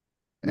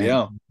and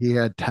Yeah. he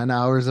had 10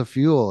 hours of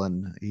fuel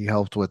and he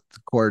helped with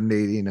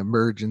coordinating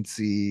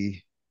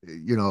emergency,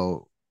 you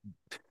know,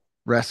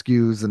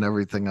 rescues and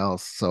everything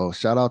else. So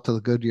shout out to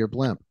the Goodyear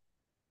blimp.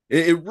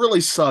 It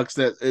really sucks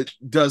that it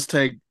does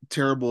take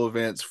terrible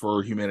events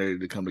for humanity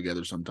to come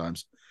together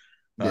sometimes.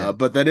 Yeah.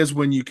 But that is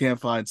when you can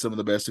find some of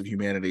the best of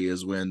humanity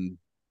is when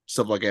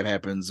stuff like that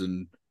happens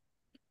and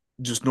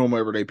just normal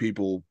everyday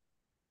people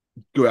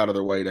go out of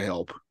their way to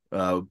help.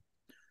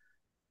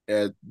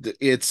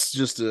 It's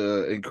just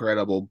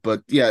incredible.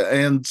 But yeah,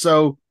 and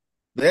so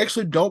they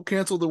actually don't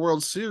cancel the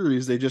World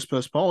Series; they just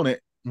postpone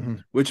it,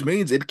 which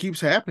means it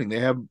keeps happening. They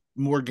have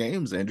more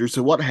games, Andrew.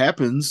 So what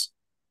happens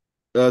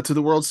to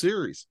the World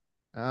Series?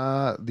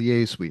 The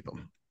A's sweep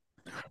them.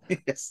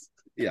 Yes,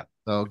 yeah.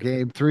 So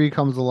game 3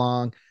 comes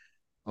along.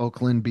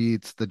 Oakland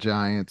beats the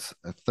Giants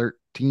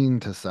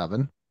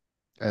 13-7.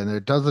 And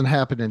it doesn't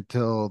happen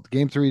until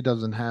game 3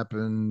 doesn't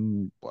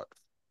happen,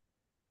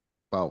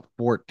 about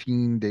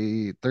 14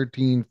 days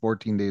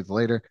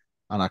later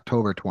on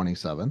October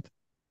 27th.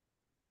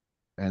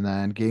 And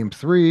then game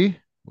 3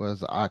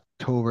 was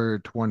October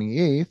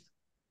 28th.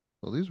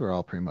 So these were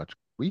all pretty much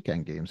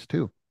weekend games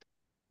too.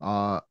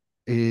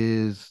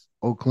 Is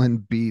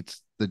Oakland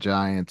beats the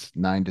Giants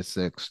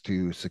 9-6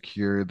 to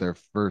secure their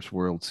first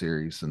World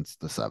Series since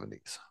the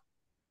 70s.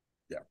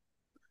 Yeah.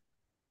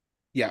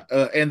 Yeah.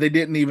 And they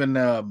didn't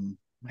even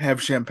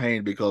have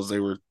champagne because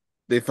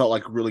they felt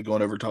like really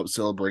going over top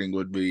celebrating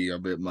would be a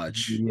bit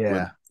much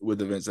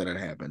with events that had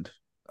happened.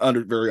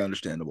 Very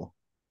understandable.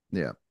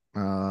 Yeah.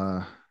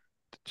 The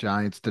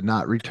Giants did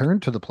not return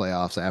to the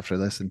playoffs after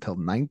this until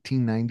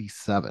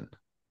 1997.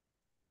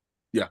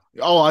 Yeah.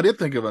 Oh, I did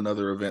think of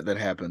another event that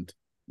happened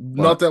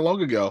not that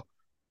long ago.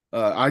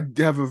 I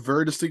have a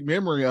very distinct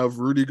memory of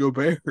Rudy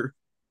Gobert.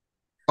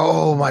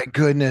 Oh my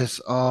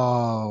goodness.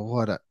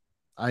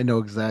 I know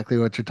exactly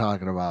what you're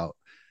talking about.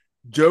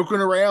 joking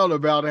around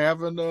about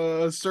having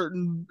a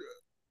certain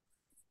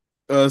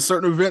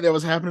event that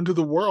was happening to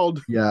the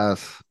world,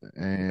 Yes,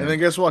 and and then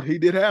guess what? He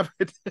did have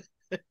it,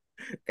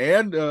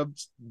 and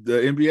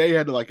the NBA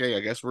had to like, hey, I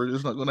guess we're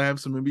just not going to have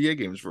some NBA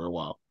games for a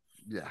while.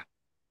 yeah,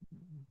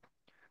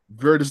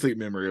 Very distinct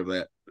memory of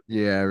that,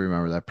 yeah, I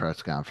remember that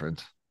press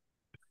conference.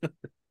 and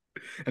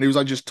he was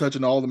like just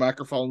touching all the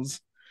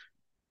microphones.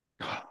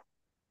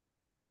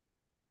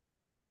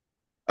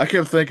 I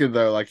kept thinking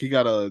though, like he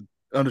got a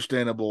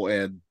understandable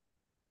and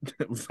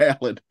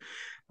valid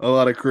a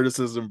lot of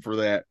criticism for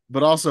that,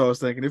 but also I was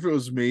thinking if it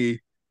was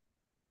me,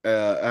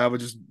 I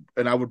would just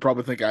and I would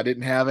probably think I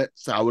didn't have it,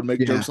 so I would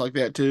make Yeah. jokes like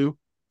that too.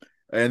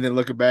 And then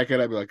looking back at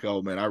it, I'd be like,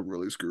 "Oh man, I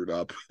really screwed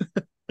up."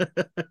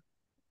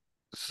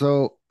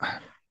 So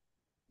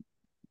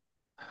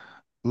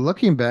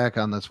looking back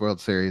on this World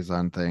Series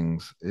on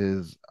things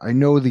is I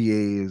know the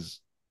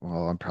A's,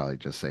 well, I'm probably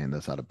just saying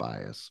this out of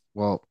bias.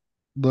 Well,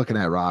 looking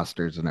at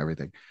rosters and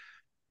everything,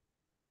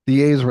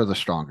 the A's were the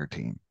stronger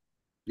team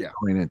Yeah,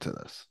 going into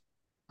this.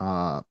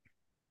 Uh,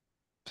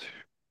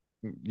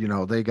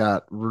 they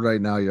got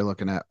right now you're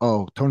looking at,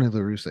 oh, Tony La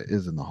Russa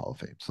is in the Hall of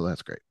Fame, so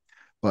that's great.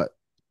 But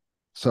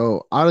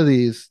so out of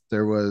these,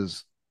 there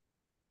was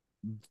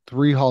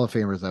three Hall of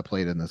Famers that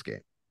played in this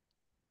game.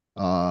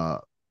 Uh,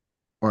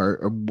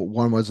 or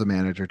one was the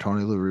manager,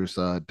 Tony La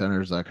Russa,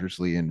 Dennis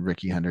Eckersley, and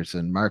Ricky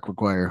Henderson. Mark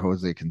McGwire,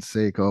 Jose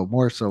Canseco,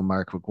 more so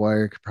Mark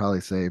McGwire could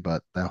probably say,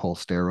 but that whole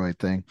steroid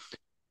thing.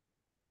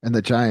 And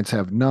the Giants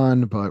have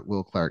none, but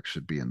Will Clark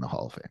should be in the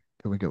Hall of Fame.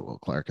 Can we get Will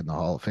Clark in the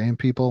Hall of Fame,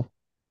 people?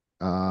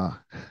 Uh,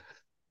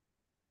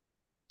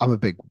 I'm a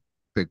big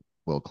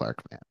Will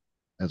Clark fan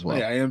as hey, well.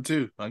 I am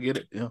too. I get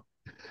it. Yeah,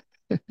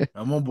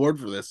 I'm on board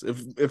for this.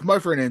 If my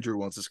friend Andrew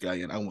wants this guy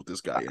in, I want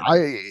this guy in.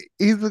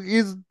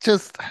 He's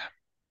just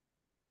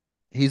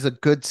he's a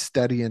good,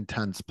 steady,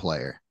 intense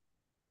player.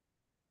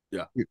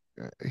 Yeah,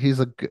 He's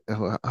a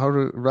how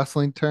to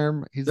wrestling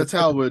term. that's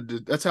how I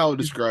would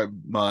He's,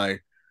 describe my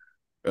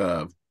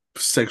uh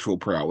sexual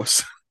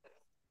prowess.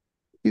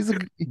 he's a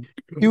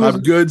he was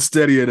I'm good,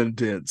 steady, and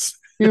intense.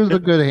 he was a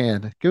good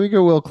hand. Can we get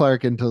Will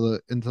Clark into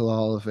the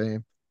Hall of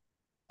Fame?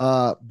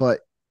 But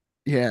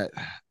yeah,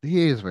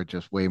 the A's were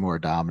just way more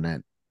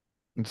dominant,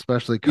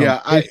 especially come.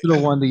 Yeah, They I should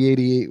have won the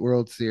 '88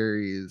 World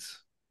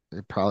Series.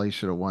 They probably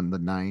should have won the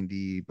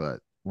 '90, but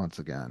once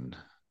again,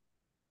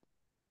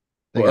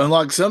 they well, got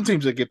unlike some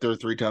teams that get there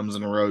 3 times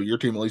in a row, your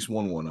team at least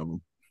won one of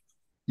them.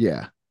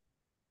 yeah.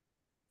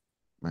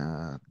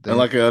 And They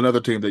like another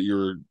team that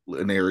you're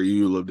an area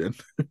you lived in.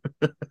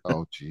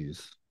 oh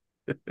geez.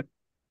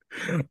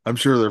 I'm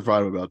sure they're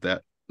fine about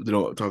that. They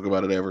don't talk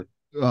about it ever.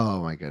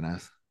 Oh my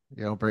goodness.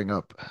 You don't bring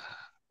up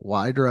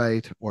wide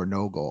right or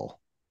no goal.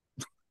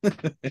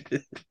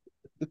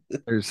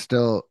 There's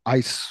still,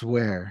 I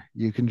swear,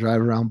 you can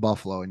drive around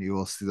Buffalo and you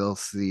will still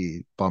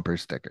see bumper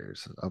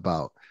stickers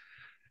about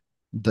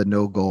the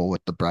no goal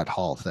with the Brett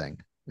Hall thing.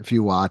 If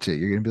you watch it,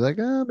 you're gonna be like,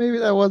 oh, maybe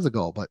that was a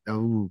goal, but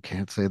oh,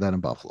 can't say that in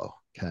Buffalo.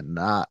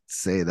 Cannot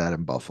say that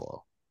in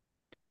Buffalo.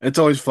 It's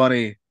always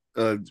funny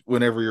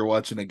whenever you're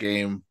watching a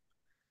game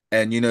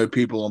and you know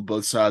people on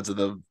both sides of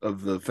the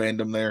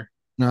fandom there,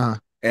 Uh,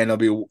 and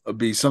it'll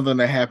be something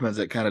that happens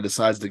that kind of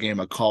decides the game,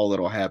 a call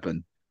that'll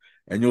happen,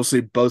 and you'll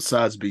see both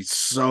sides be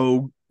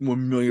so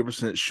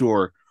 1,000,000%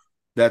 sure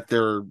that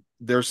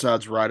their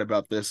side's right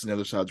about this and the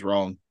other side's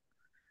wrong,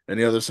 and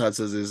the other side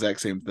says the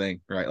exact same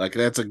thing, right? Like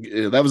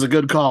that was a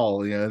good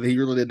call, he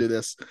really did do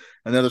this,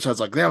 and the other side's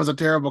like that was a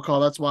terrible call.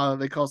 That's why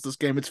they cost this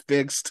game. It's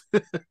fixed.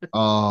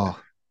 oh,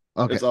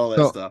 okay. It's all that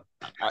So stuff.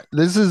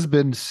 this has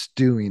been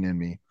stewing in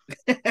me.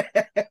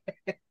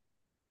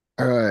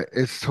 All right,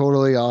 it's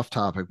totally off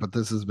topic, but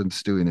this has been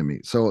stewing in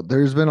me. So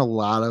there's been a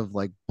lot of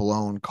like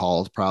blown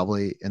calls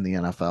probably in the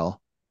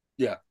NFL.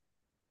 Yeah,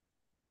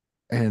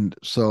 And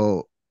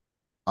so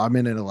I'm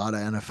in a lot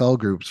of NFL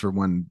groups for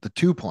when the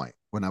 2 point,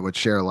 when I would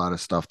share a lot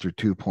of stuff through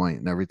 2 point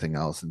and everything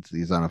else into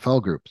these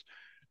NFL groups.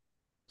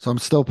 So I'm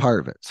still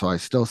part of it. So I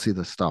still see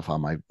this stuff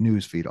on my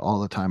news feed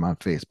all the time on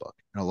Facebook.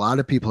 And a lot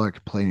of people are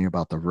complaining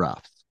about the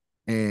refs.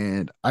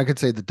 And I could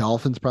say the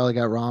Dolphins probably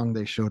got wrong.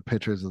 They showed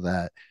pictures of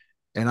that.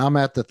 And I'm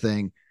at the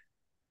thing.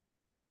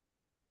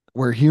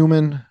 We're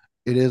human.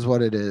 It is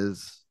what it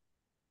is.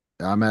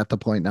 I'm at the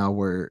point now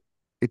where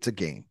it's a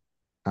game.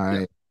 All yeah.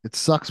 right. It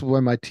sucks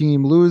when my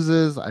team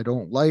loses. I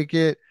don't like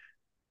it.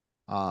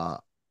 Uh,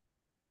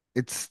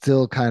 it's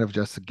still kind of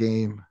just a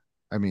game.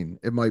 I mean,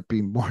 it might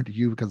be more to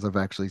you because I've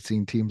actually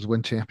seen teams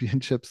win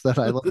championships that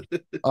I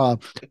like. Uh,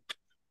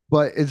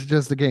 but it's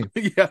just a game.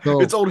 Yeah,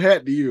 it's So old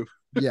hat to you.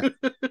 yeah.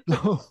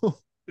 So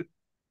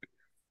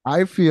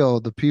I feel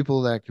the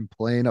people that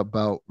complain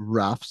about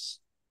refs,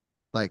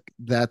 like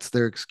that's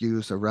their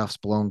excuse, or refs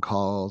blown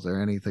calls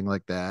or anything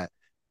like that.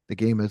 The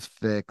game is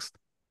fixed.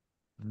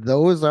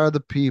 Those are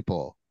the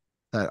people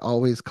that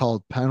always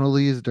called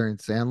penalties during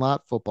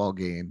Sandlot football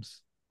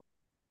games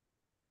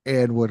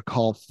and would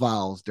call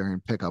fouls during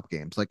pickup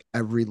games. Like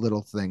every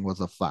little thing was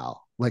a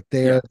foul. Like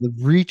Yeah, they're the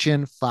reach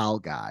in foul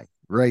guy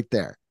right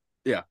there.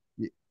 yeah.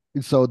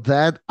 So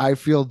that I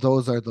feel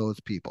those are those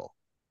people.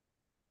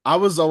 I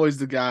was always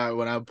the guy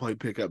when I played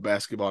pickup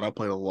basketball, and I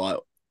played a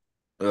lot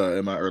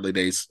in my early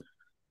days,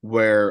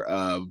 where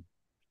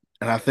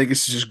and I think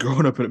it's just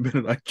growing up in a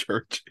Mennonite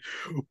church,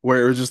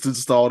 where it was just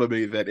installed in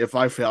me that if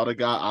I fouled a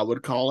guy, I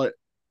would call it.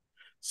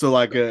 So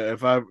like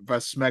if I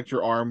smacked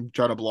your arm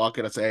trying to block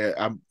it, I'd say, hey,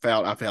 I'm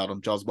fouled. I fouled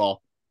him, Jaws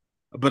ball.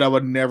 But I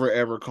would never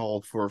ever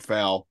call for a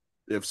foul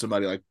if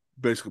somebody like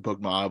basically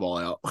poked my eyeball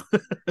out.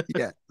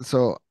 Yeah.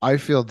 So I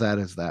feel that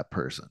is that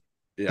person.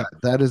 Yeah,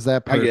 That is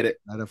that I person get it.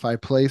 that if I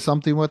play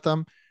something with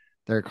them,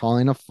 they're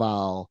calling a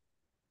foul.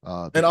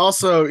 The And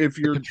also the if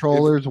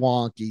controller's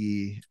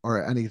wonky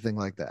or anything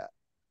like that.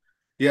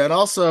 yeah, and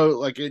also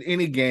like in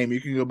any game, you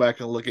can go back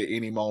and look at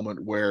any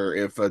moment where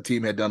if a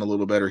team had done a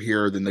little better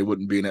here, then they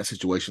wouldn't be in that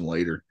situation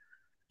later.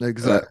 Uh,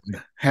 Exactly.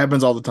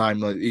 happens all the time.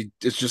 Like,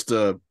 it's just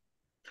that's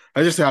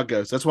just how it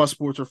goes. That's why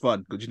sports are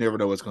fun because you never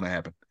know what's going to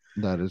happen,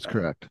 That is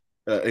correct.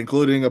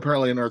 including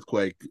apparently an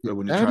earthquake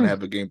when you're That trying to is,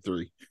 have a game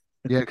three.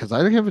 yeah, because I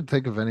can't even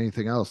think of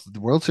anything else. The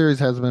World Series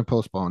hasn't been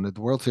postponed.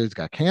 The World Series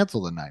got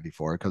canceled in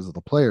 '94 because of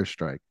the players'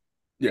 strike,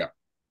 Yeah,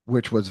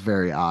 which was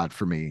very odd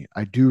for me.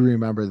 I do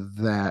remember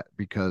that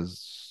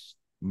because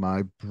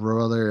my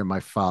brother and my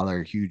father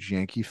are huge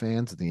Yankee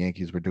fans, and the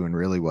Yankees were doing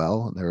really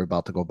well, and they were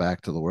about to go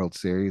back to the World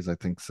Series, I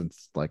think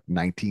since like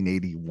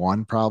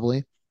 1981,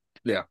 probably,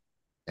 yeah.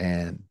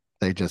 and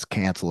they just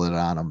canceled it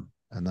on them.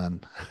 And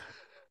then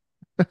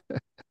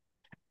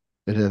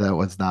that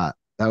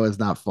was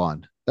not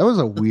fun. That was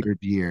a weird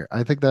year.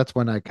 I think that's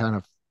when I kind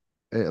of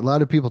a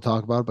lot of people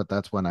talk about it, but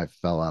that's when I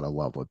fell out of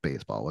love with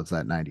baseball. Was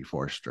that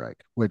 '94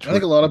 strike, I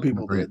think a lot of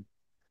people did.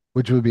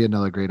 which would be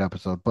another great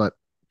episode. But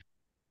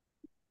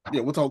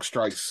Yeah, we'll talk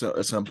strikes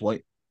at some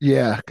point.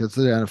 yeah, because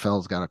the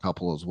NFL's got a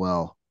couple as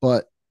well.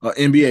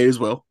 NBA as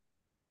well.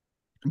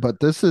 But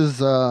this is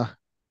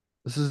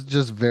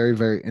just very,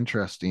 very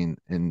interesting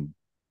in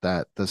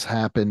that this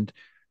happened.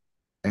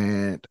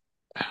 And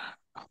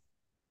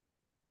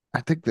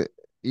I think that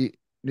you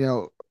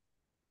know,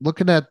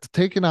 looking at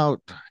taking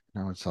out,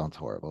 now it sounds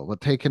horrible,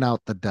 but taking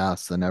out the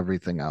deaths and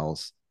everything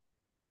else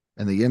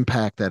and the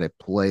impact that it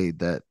played,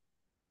 that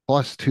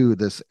plus two,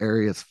 this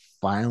area is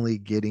finally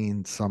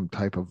getting some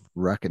type of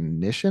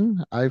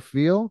recognition, I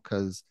feel,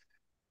 because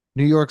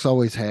New York's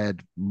always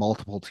had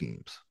multiple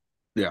teams.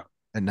 Yeah.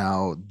 And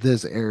now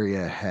this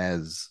area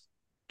has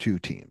two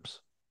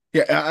teams.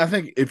 Yeah, I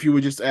think if you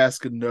would just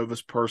ask a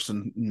novice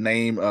person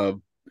name a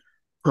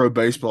pro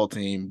baseball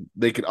team,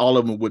 they could all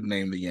of them would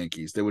name the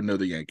Yankees. They would know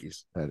the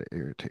Yankees. That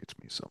irritates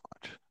me so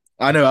much.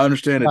 I know, I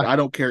understand it. I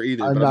don't care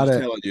either, I'm but I'm not just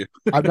a telling you.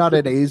 I'm not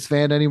an A's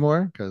fan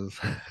anymore because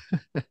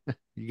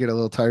you get a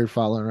little tired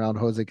following around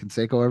Jose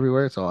Canseco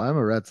everywhere. So I'm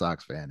a Red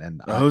Sox fan,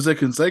 and A Jose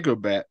Canseco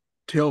bat.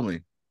 Tell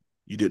me,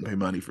 you didn't pay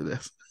money for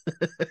this.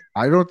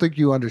 I don't think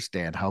you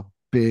understand how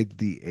big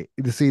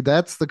see,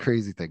 that's the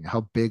crazy thing,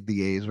 how big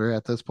the A's were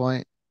at this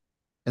point.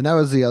 And that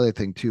was the other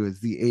thing too, is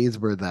the A's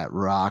were that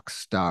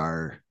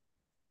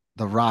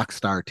the rock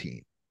star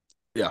team.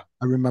 Yeah.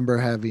 I remember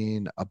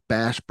having a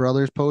Bash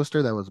Brothers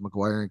poster that was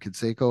McGuire and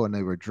Canseco, and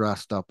they were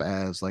dressed up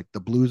as like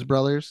the Blues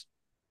Brothers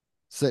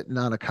sitting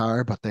on a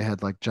car, but they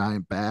had like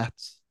giant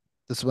bats.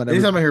 This is when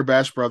Anytime I everybody, hear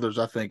Bash Brothers,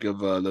 I think of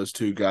those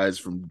two guys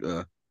from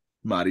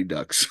Mighty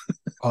Ducks.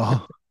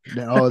 oh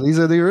no, these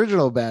are the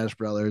original Bash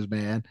Brothers,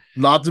 man.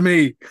 Not to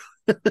me.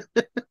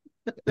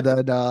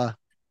 Then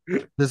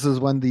this is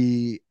when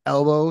the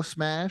elbow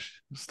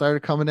smash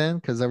started coming in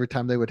because every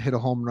time they would hit a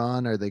home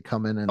run or they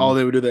come in Oh, and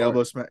they would do the or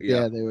elbow smash.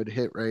 Yeah. yeah, they would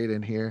hit right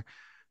in here.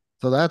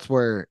 So that's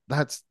where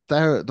that's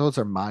that those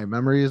are my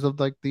memories of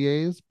like the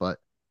A's,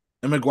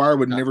 And McGuire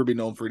would never be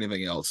known for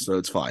anything else, so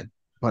it's fine.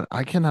 but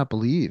I cannot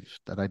believe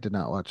that I did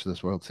not watch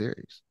this World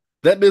Series.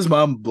 That is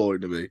mind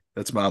blowing to me.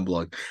 That's mind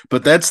blowing.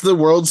 But that's the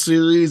World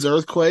Series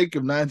earthquake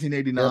of Yep.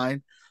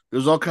 1989.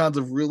 There's all kinds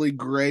of really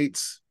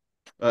great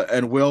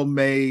and well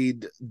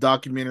made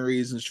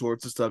documentaries and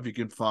shorts and stuff you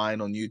can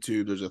find on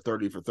YouTube. There's a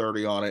 30 for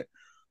 30 on it. Yep.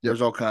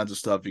 There's all kinds of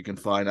stuff you can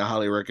find. I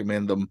highly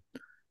recommend them.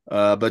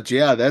 But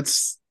yeah,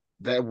 that's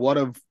that. What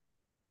a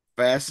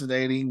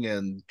fascinating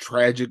and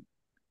tragic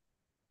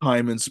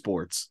time in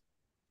sports.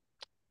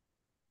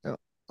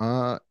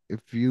 Yep.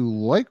 If you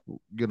like,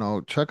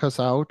 check us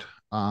out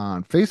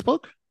on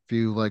Facebook. If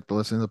you like to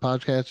listen to the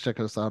podcast, check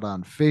us out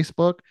on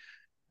Facebook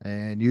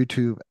and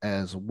YouTube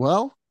as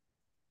well.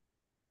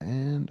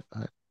 And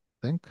I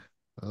think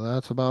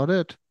that's about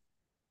it.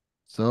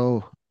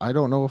 So I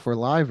don't know if we're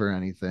live or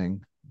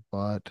anything,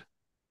 but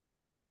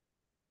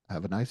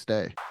have a nice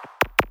day.